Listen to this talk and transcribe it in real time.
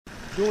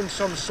Doing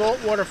some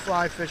saltwater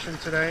fly fishing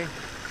today.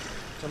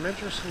 Some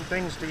interesting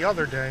things the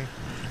other day,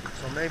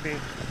 so maybe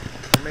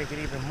to make it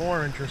even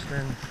more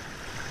interesting,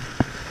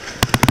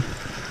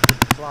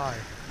 fly.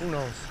 Who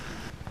knows?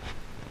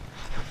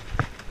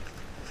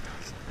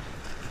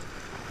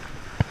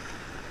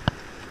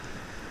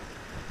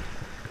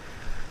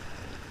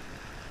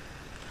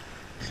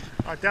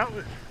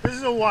 This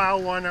is a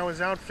wild one. I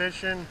was out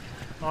fishing,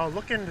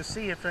 looking to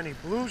see if any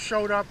blues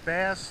showed up,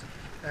 bass,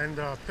 and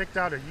picked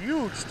out a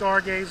huge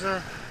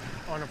stargazer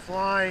on a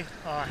fly,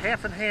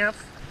 half and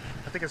half.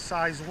 I think a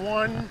size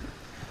 1,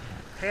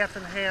 half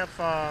and half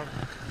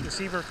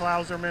receiver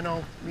Clouser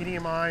minnow,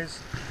 medium eyes,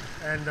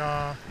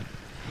 and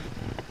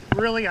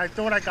really I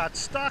thought I got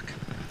stuck,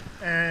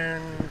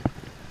 and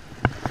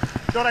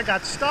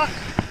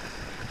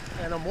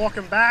I'm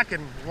walking back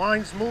and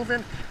line's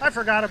moving. I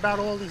forgot about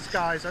all these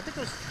guys. I think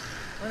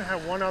I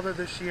had one other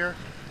this year,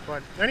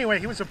 but anyway,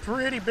 he was a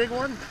pretty big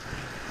one,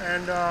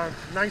 and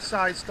nice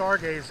size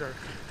stargazer,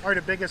 probably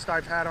the biggest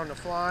I've had on the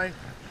fly.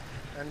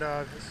 And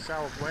this is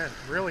how it went.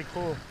 Really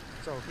cool.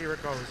 So here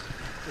it goes.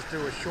 Just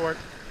do a short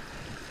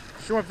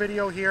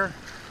video here.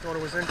 Thought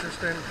it was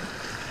interesting.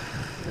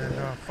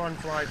 And fun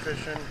fly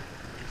fishing.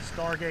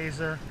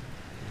 Stargazer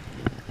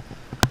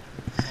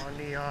on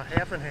the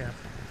half and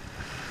half.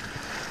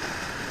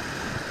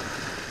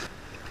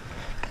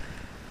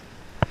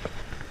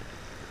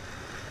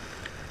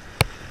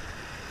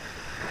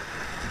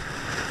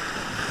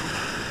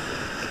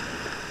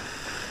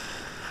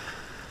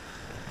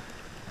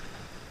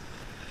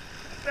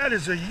 That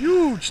is a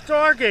huge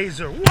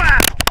stargazer. Wow!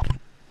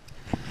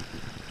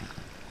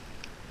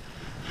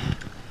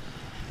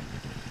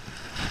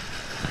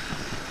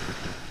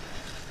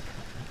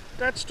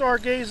 That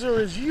stargazer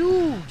is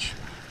huge.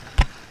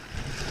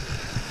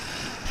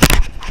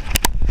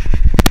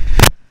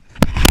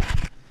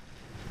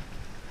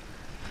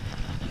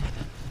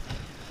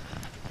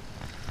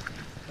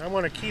 I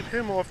want to keep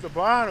him off the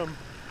bottom.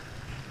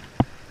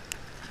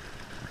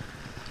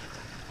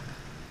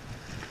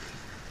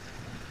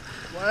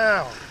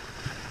 Wow,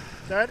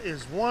 that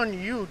is one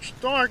huge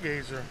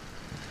stargazer.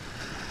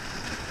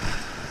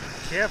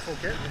 Careful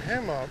getting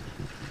him up.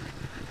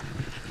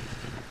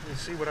 Let me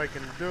see what I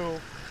can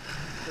do.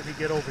 Let me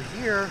get over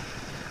here.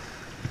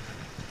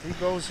 He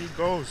goes, he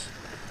goes.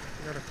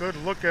 Got a good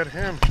look at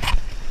him.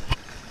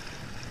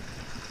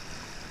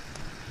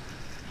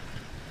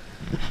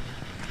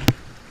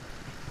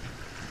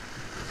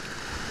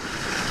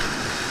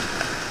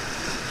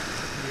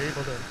 Be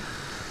able to.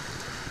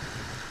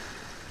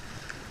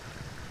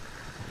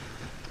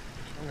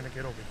 I'm going to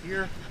get over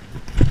here,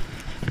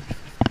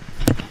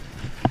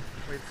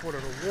 wait for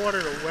the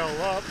water to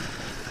well up.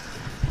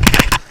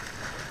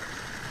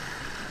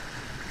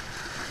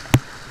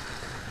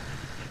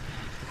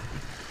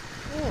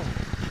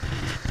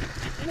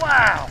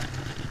 Wow!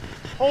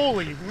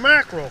 Holy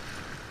mackerel!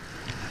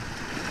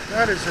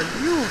 That is a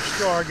huge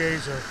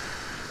stargazer.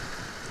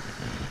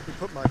 Let me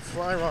put my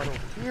fly rod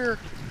over here.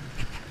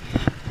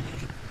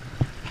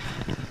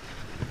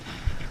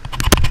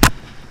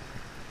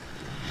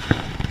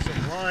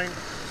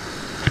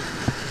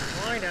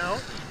 Line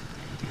out.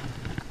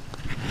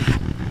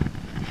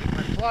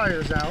 My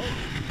pliers out.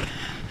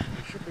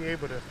 I should be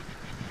able to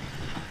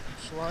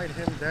slide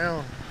him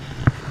down.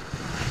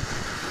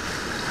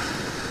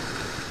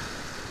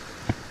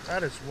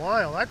 That is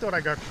wild. I thought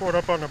I got caught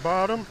up on the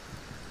bottom.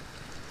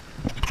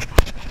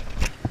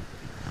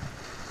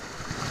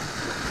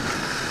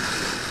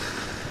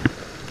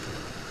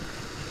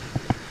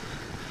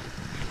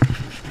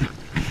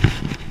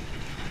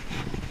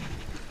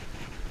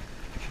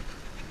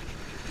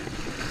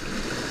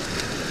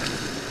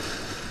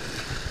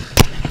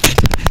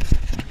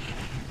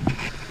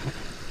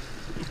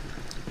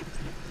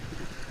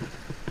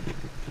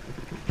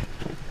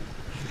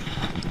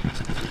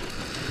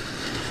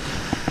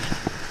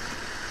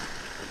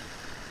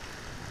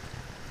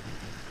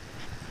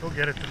 He'll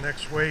get it the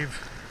next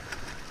wave.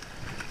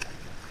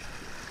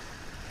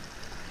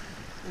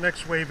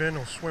 Next wave in,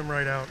 he'll swim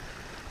right out.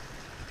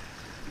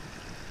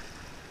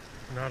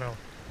 Not, I'll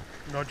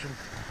nudge him.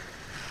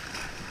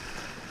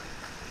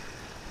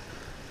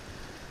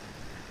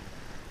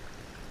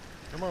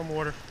 Come on,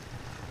 water.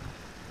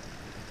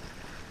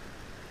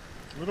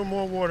 A little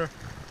more water.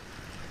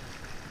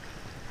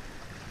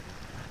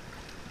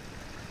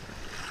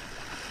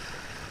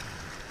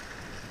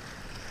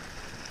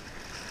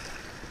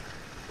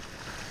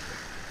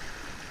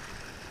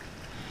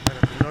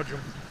 Nudge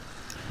him.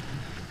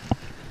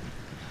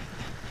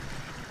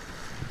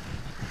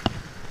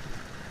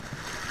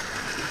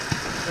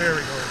 There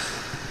he goes.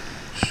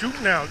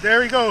 Shooting out.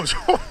 There he goes.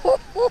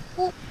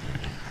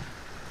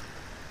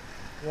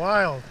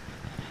 Wild.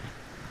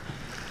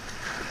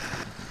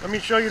 Let me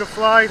show you the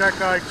fly that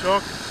guy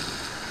took.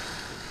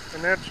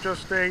 And that's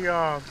just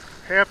a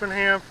half and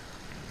half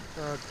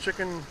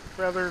chicken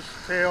feathers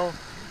tail,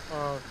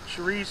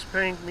 cerise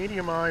pink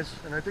medium eyes,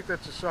 and I think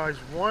that's a size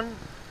 1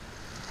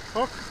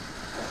 hook.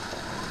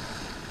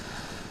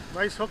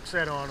 Nice hook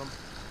set on him,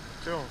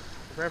 too.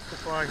 That's the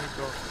fly he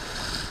took.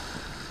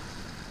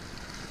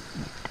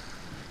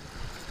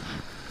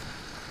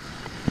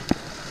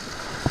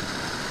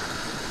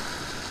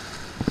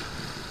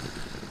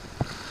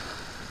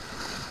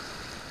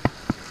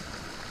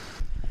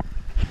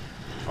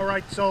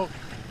 right, so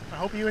I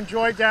hope you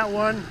enjoyed that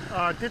one.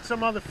 Did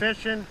some other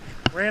fishing,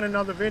 ran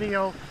another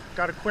video,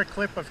 got a quick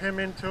clip of him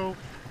into,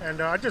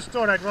 and I just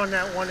thought I'd run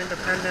that one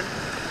independent,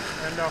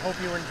 and hope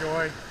you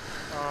enjoy.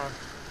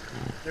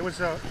 It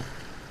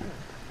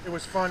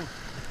was fun.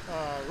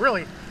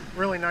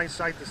 Really nice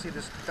sight to see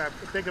that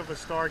big of a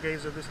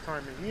stargazer this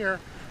time of year,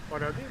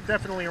 but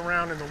definitely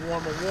around in the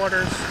warmer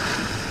waters.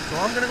 So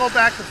I'm gonna go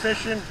back to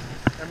fishing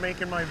and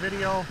making my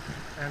video,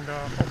 and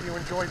hope you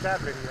enjoyed that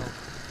video.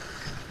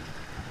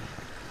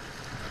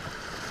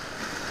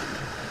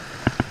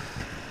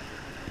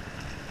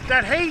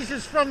 That haze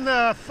is from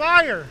the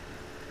fire.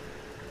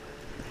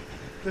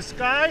 The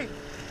sky?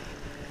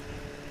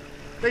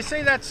 They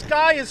say that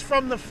sky is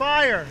from the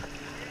fire.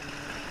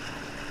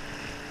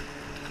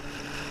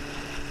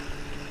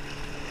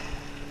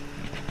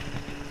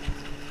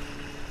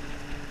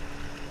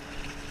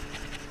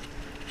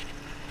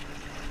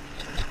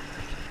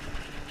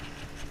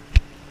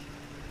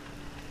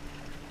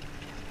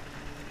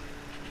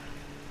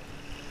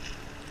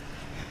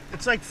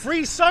 It's like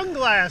free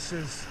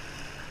sunglasses.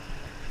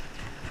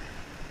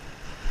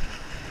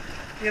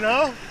 You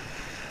know?